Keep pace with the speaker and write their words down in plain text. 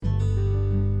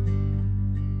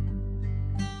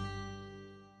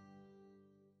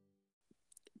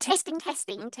Testing,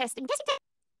 testing, testing, testing.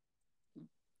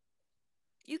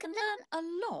 You can learn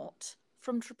a lot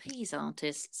from trapeze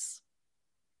artists.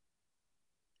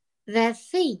 Their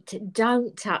feet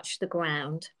don't touch the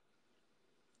ground.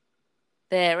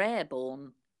 They're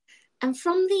airborne. And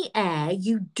from the air,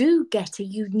 you do get a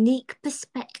unique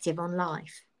perspective on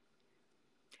life.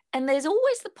 And there's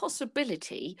always the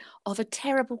possibility of a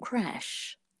terrible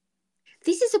crash.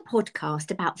 This is a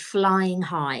podcast about flying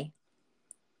high.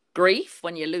 Grief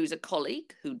when you lose a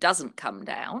colleague who doesn't come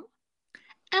down.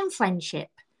 And friendship.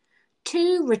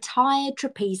 Two retired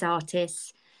trapeze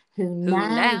artists who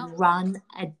now run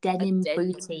a denim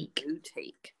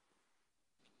boutique.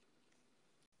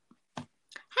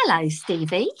 Hello,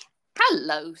 Stevie.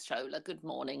 Hello, Shola. Good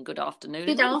morning, good afternoon.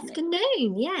 Good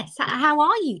afternoon, yes. How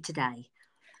are you today?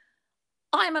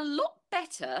 I'm a lot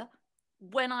better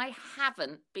when I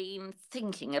haven't been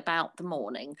thinking about the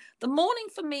morning. The morning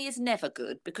for me is never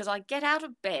good because I get out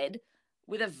of bed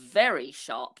with a very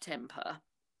sharp temper.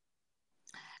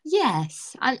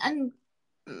 Yes, and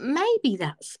maybe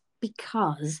that's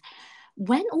because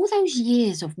when all those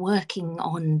years of working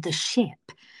on the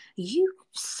ship, you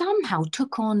somehow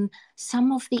took on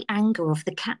some of the anger of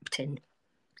the captain.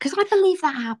 Because I believe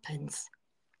that happens.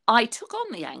 I took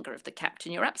on the anger of the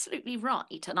captain, you're absolutely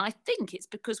right. And I think it's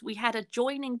because we had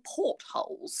adjoining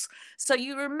portholes. So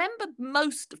you remember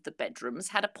most of the bedrooms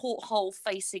had a porthole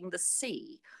facing the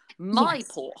sea. My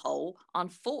porthole,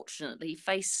 unfortunately,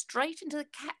 faced straight into the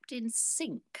captain's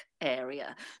sink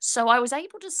area. So I was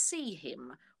able to see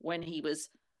him when he was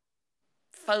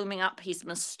foaming up his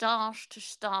moustache to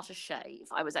start a shave.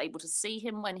 I was able to see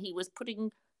him when he was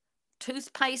putting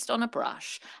toothpaste on a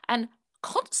brush and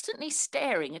constantly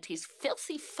staring at his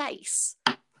filthy face.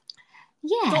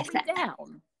 Yes. Got me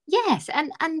down. Yes,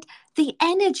 and the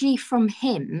energy from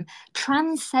him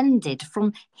transcended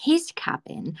from his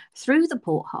cabin through the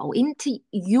porthole into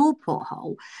your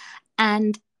porthole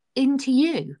and into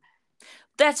you.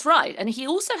 That's right. And he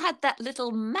also had that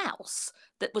little mouse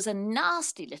that was a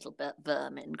nasty little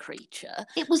vermin creature.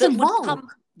 It was a vole.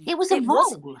 It was a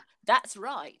vole. That's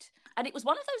right. And it was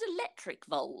one of those electric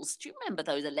voles. Do you remember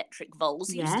those electric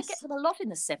voles? You used to get them a lot in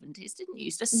the 70s, didn't you? You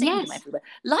used to see them everywhere.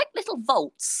 Like little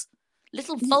volts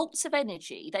of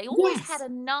energy. They always had a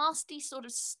nasty sort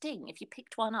of sting if you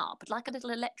picked one up, like a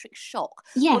little electric shock.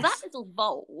 Yes. Well, that little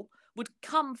vole would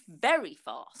come very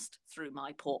fast through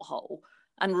my porthole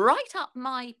and right up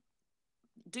my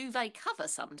duvet cover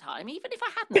sometime, even if I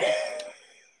hadn't.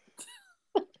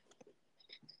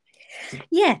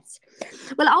 Yes.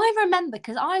 Well, I remember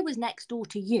because I was next door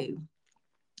to you,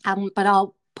 but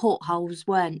our portholes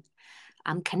weren't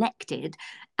connected.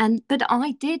 But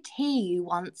I did hear you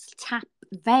once tap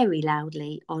very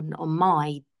loudly on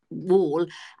my wall,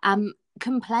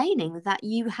 complaining that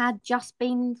you had just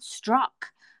been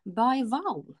struck by a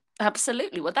vole.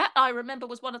 Absolutely. Well, that I remember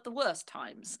was one of the worst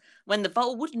times when the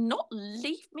vole would not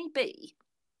leave me be.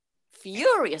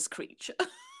 Furious creature.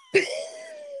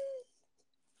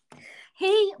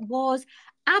 He was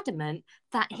adamant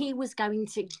that he was going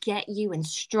to get you and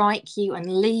strike you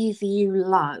and leave you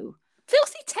low.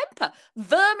 Filthy temper.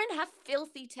 Vermin have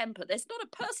filthy temper. There's not a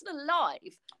person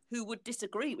alive who would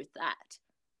disagree with that.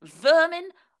 Vermin,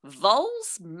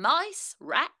 voles, mice,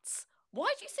 rats.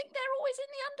 Why do you think they're always in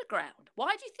the underground?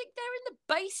 Why do you think they're in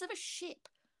the base of a ship?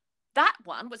 That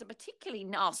one was a particularly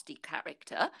nasty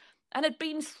character and had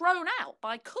been thrown out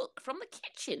by cook from the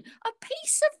kitchen. A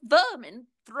piece of vermin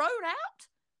thrown out?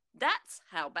 That's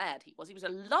how bad he was. He was a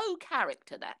low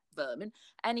character, that vermin,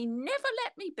 and he never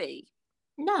let me be.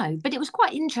 No, but it was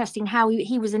quite interesting how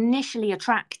he was initially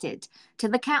attracted to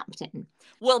the captain.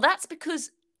 Well, that's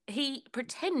because he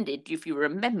pretended, if you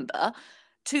remember,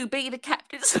 to be the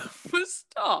captain's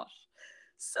moustache.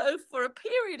 So for a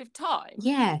period of time,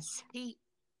 he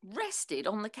rested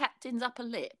on the captain's upper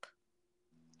lip.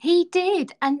 He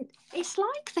did, and it's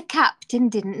like the captain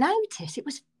didn't notice. It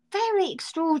was very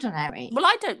extraordinary. Well,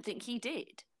 I don't think he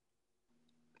did.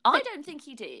 I don't think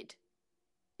he did.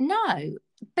 No,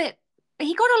 but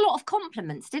he got a lot of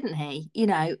compliments, didn't he? You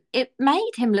know, it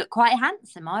made him look quite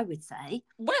handsome, I would say.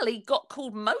 Well, he got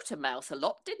called Motor Mouth a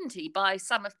lot, didn't he, by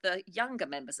some of the younger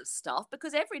members of staff,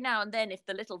 because every now and then, if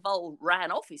the little vole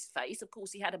ran off his face, of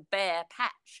course, he had a bare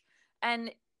patch.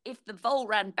 And if the vole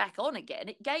ran back on again,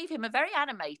 it gave him a very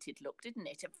animated look, didn't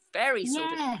it? A very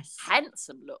sort of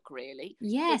handsome look, really.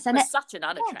 Yes. And such an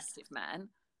unattractive man.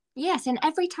 Yes, and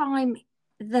every time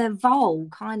the vole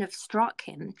kind of struck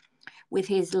him with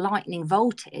his lightning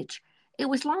voltage, it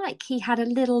was like he had a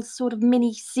little sort of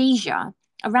mini seizure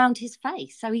around his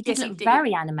face. So he did look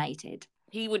very animated.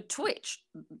 He would twitch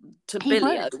to He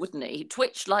bilio, would. wouldn't he? He'd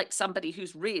twitch like somebody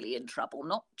who's really in trouble,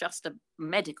 not just a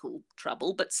medical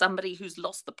trouble, but somebody who's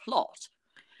lost the plot.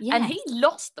 And Yes. he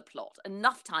lost the plot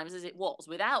enough times as it was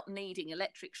without needing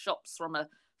electric shocks from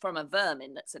a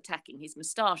vermin that's attacking his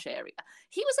moustache area.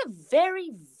 He was a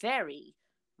very, very,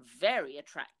 very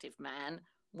attractive man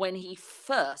when he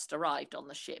first arrived on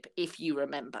the ship, if you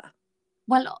remember.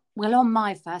 Well, on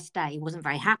my first day, he wasn't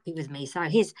very happy with me, so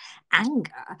his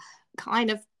anger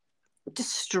kind of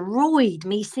destroyed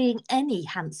me seeing any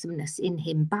handsomeness in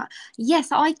him. But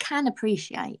yes, I can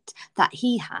appreciate that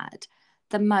he had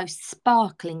the most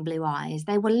sparkling blue eyes.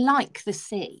 They were like the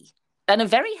sea. And a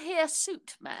very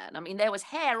hirsute man. I mean, there was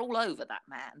hair all over that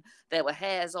man. There were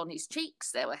hairs on his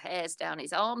cheeks. There were hairs down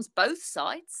his arms, both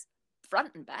sides,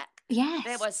 front and back. Yes.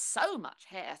 There was so much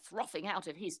hair frothing out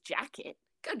of his jacket.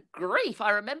 Good grief, I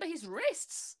remember his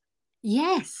wrists.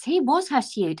 Yes, he was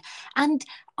hirsute. And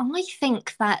I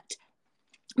think that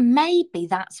maybe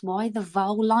that's why the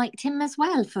vole liked him as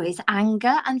well, for his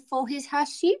anger and for his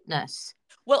hirsuteness.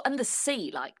 Well, and the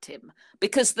sea liked him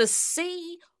because the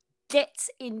sea gets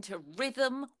into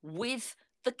rhythm with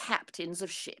the captains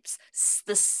of ships.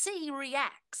 The sea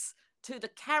reacts to the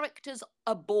characters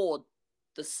aboard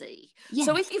the sea. Yes.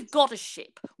 So if you've got a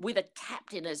ship with a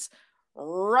captain as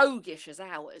roguish as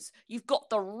ours, you've got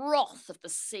the wrath of the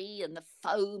sea and the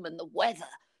foam and the weather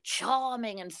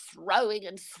charming and throwing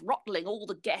and throttling all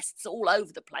the guests all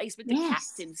over the place with the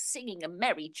captain singing a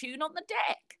merry tune on the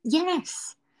deck.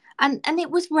 Yes. And it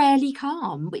was rarely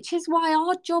calm, which is why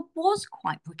our job was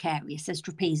quite precarious as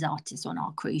trapeze artists on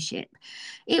our cruise ship.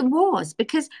 It was,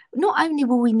 because not only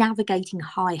were we navigating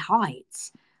high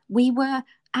heights, we were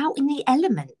out in the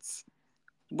elements.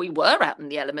 We were out in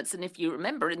the elements, and if you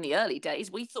remember in the early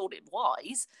days, we thought it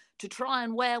wise to try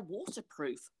and wear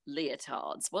waterproof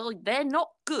leotards. Well, they're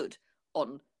not good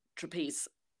on trapeze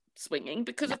swinging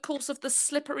because, of course, of the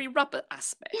slippery rubber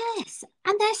aspect. Yes,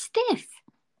 and they're stiff.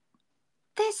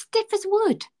 They're stiff as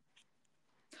wood.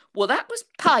 Well, that was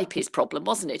Pipey's problem,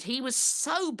 wasn't it? He was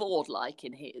so board-like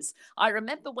in his. I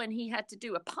remember when he had to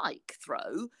do a pike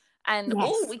throw, and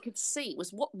all we could see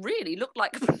was what really looked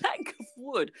like a plank of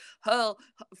wood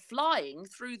flying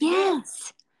through the air.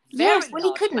 Yes, well,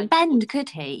 he couldn't bend, could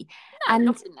he? No,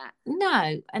 not in that.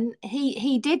 No, and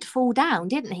he did fall down,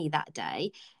 didn't he, that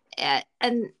day?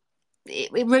 And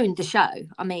it ruined the show.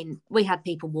 I mean, we had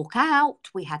people walk out,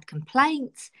 we had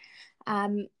complaints.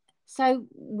 So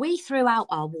we threw out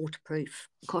our waterproof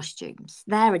costumes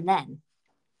there and then.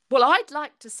 Well, I'd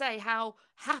like to say how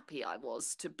happy I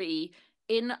was to be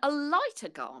in a lighter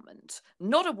garment,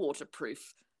 not a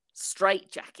waterproof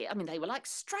straight jacket. I mean, they were like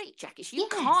straight jackets. You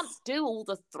can't do all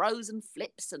the throws and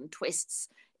flips and twists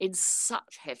in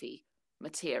such heavy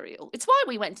material. It's why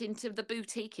we went into the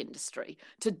boutique industry,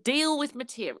 to deal with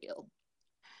material.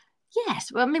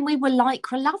 Yes, well, I mean, we were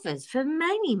Lycra lovers for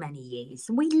many, many years.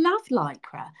 We love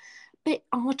Lycra, but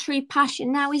our true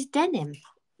passion now is denim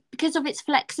because of its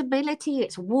flexibility,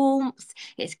 its warmth,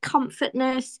 its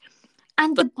comfortness,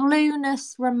 and the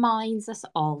blueness reminds us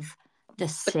of the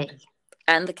sea.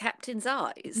 And the captain's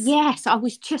eyes. Yes, I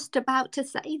was just about to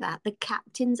say that, the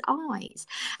captain's eyes.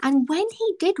 And when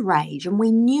he did rage and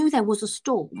we knew there was a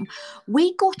storm,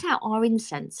 we got out our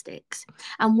incense sticks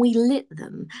and we lit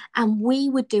them and we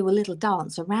would do a little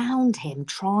dance around him,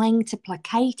 trying to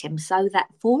placate him so that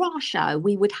for our show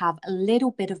we would have a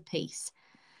little bit of peace.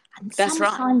 And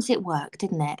sometimes it worked,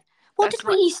 didn't it? What did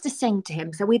we used to sing to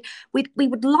him? So we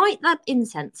would light the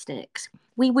incense sticks.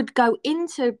 We would go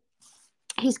into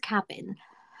his cabin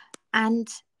and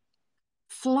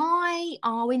fly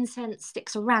our incense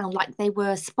sticks around like they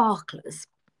were sparklers.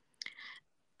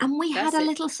 And we had a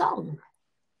little song.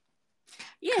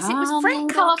 Yes, it was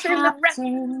Frank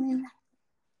Captain.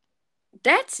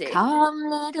 That's it. Come,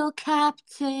 little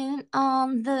captain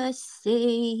on the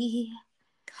sea.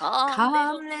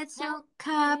 Come, little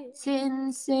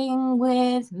captain, sing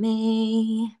with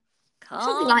me.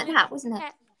 Something like that, wasn't it?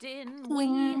 Captain,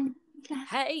 we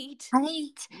hate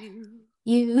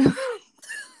you.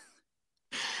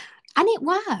 And it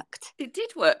worked. It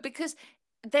did work because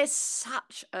there's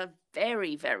such a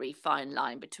very, very fine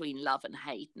line between love and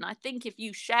hate. And I think if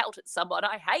you shout at someone,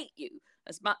 I hate you,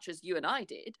 as much as you and I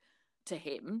did to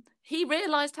him, he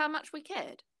realised how much we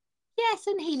cared. Yes,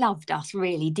 and he loved us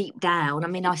really deep down. I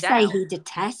mean, I say he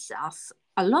detests us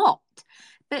a lot,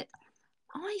 but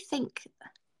I think,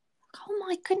 oh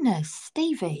my goodness,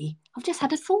 Stevie, I've just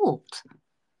had a thought.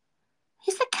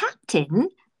 Is the captain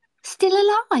still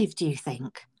alive, do you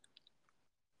think?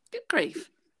 Good grief.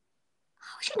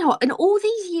 Oh, you know what, in all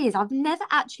these years, I've never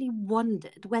actually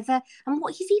wondered whether and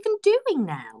what he's even doing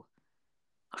now.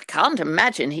 I can't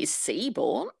imagine he's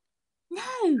sea-born,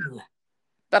 No,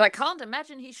 but I can't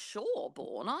imagine he's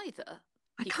shore-born either.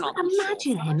 I He can't can't be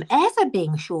imagine him shore-fared. ever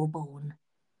being shoreborn.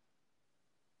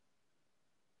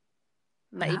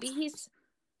 Maybe he's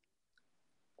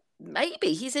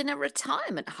maybe he's in a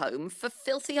retirement home for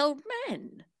filthy old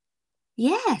men.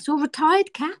 Yes, or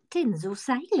retired captains or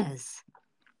sailors.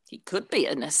 He could be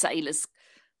in a sailors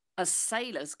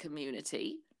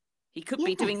community. He could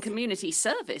be doing Yes, community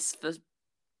service for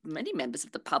many members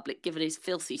of the public, given his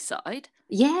filthy side.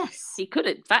 yes, He could,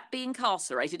 in fact, be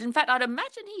incarcerated. In fact, I'd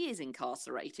imagine he is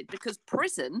incarcerated because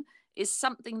prison is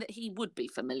something that he would be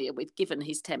familiar with, given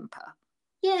his temper.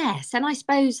 yes. And I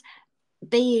suppose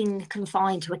being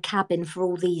confined to a cabin for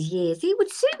all these years, it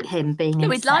would suit him being No,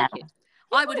 in he'd cell. like it.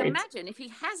 He I would would. imagine if he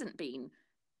hasn't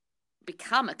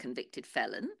become a convicted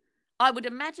felon, I would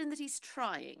imagine that he's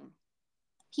trying.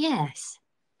 Yes,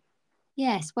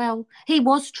 yes. Well, he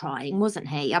was trying, wasn't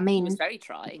he? I He was mean, very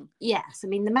trying. yes. I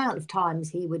mean, the amount of times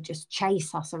he would just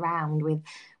chase us around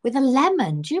with a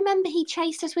lemon. Do you remember he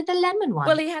chased us with a lemon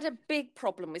Well, once? he had a big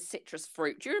problem with citrus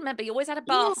fruit. Do you remember? He always had a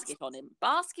Yes, basket on him,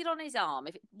 basket on his arm.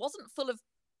 If it wasn't full of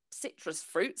citrus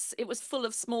fruits, it was full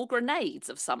of small grenades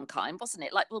of some kind, wasn't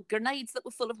it? Like, well, grenades that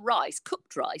were full of rice,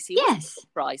 cooked rice. He always had yes.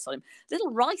 cooked rice on him.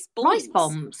 Little rice Rice balls.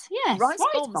 bombs. Yes, Rice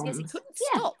rice bombs, yes, he bombs. couldn't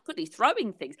Yeah, stop, could he?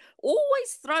 Throwing things,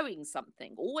 always throwing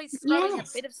something, always throwing a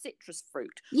yes, bit of citrus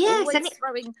fruit, yes. always And it,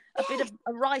 throwing a bit yes, of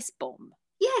a rice bomb.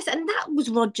 yes. And that was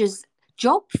Roger's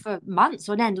job for months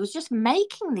on end, was just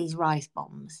making these rice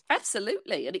bombs.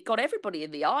 Absolutely. And it got everybody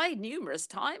in the eye numerous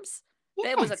times.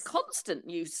 There was a Yes, constant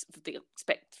use of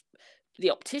the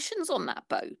opticians on that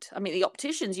boat. I mean, the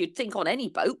opticians you'd think on any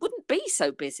boat wouldn't be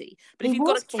so busy. But if he you've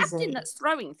got a was captain busy. that's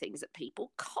throwing things at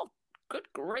people, God,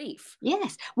 good grief.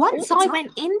 Yes. All Once the I time.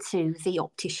 went into the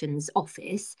optician's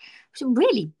office, it was a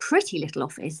really pretty little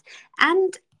office,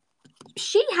 and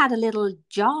she had a little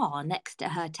jar next to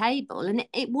her table, and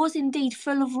it was indeed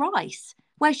full of rice,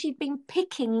 where she'd been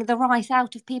picking the rice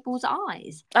out of people's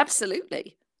eyes.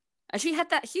 Absolutely. And she had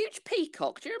that huge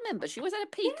peacock. Do you remember? She always had a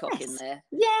peacock in Yes, there.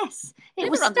 yes. It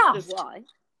was Never understood stuffed. why. It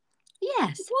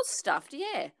Yes, was stuffed,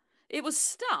 yeah. It was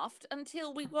stuffed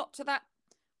until we got to that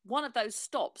one of those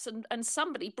stops and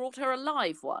somebody brought her a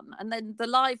live one. And then the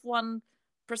live one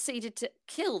proceeded to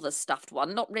kill the stuffed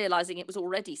one, not realizing it was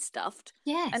already stuffed,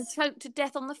 and yes. choked to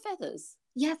death on the feathers.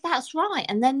 Yeah, that's right.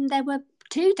 And then there were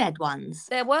two dead ones.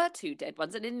 There were two dead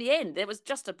ones. And in the end, there was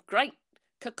just a great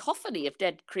cacophony of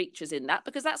dead creatures in that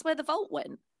because that's where the vault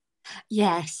went.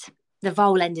 Yes, the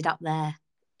vole ended up there.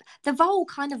 The vole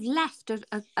kind of left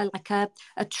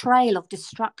a trail of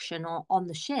destruction on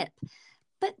the ship,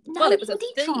 but Well, it was a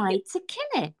nobody thief. tried to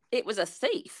kill it. It was a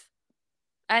thief.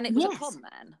 And it was a Yes, con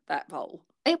man, that vole.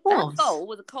 it That was. vole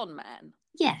was a con man.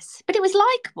 Yes, but it was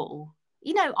likable.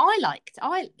 You know, I liked. I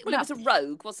Well, it was loved a it.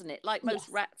 rogue, wasn't it? Like most Yes,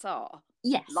 rats are.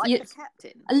 yes. Like the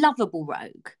captain. A lovable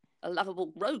rogue. A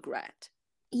lovable rogue rat.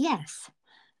 Yes.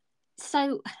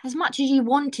 So, as much as you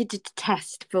wanted to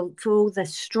test for all the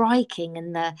striking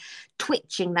and the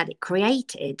twitching that it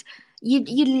created,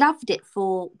 you loved it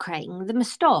for creating the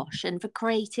moustache and for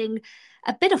creating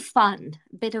a bit of fun,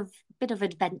 a bit of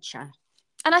adventure.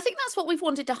 And I think that's what we've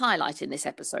wanted to highlight in this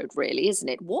episode, really, isn't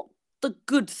it? What the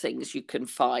good things you can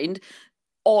find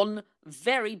on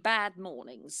very bad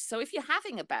mornings. So if you're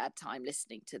having a bad time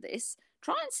listening to this,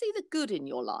 try and see the good in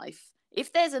your life.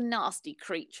 If there's a nasty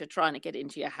creature trying to get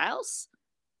into your house,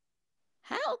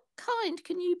 how kind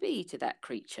can you be to that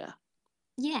creature?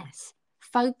 Yes,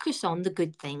 focus on the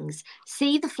good things.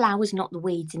 See the flowers, not the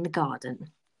weeds in the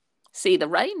garden. See the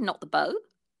rain, not the bow.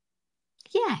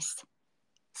 Yes.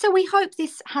 So we hope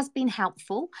this has been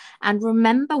helpful. And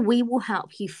remember, we will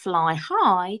help you fly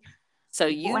high. So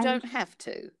you when... don't have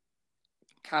to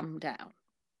come down.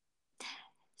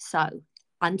 So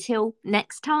until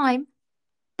next time,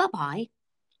 bye bye.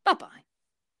 Bye bye.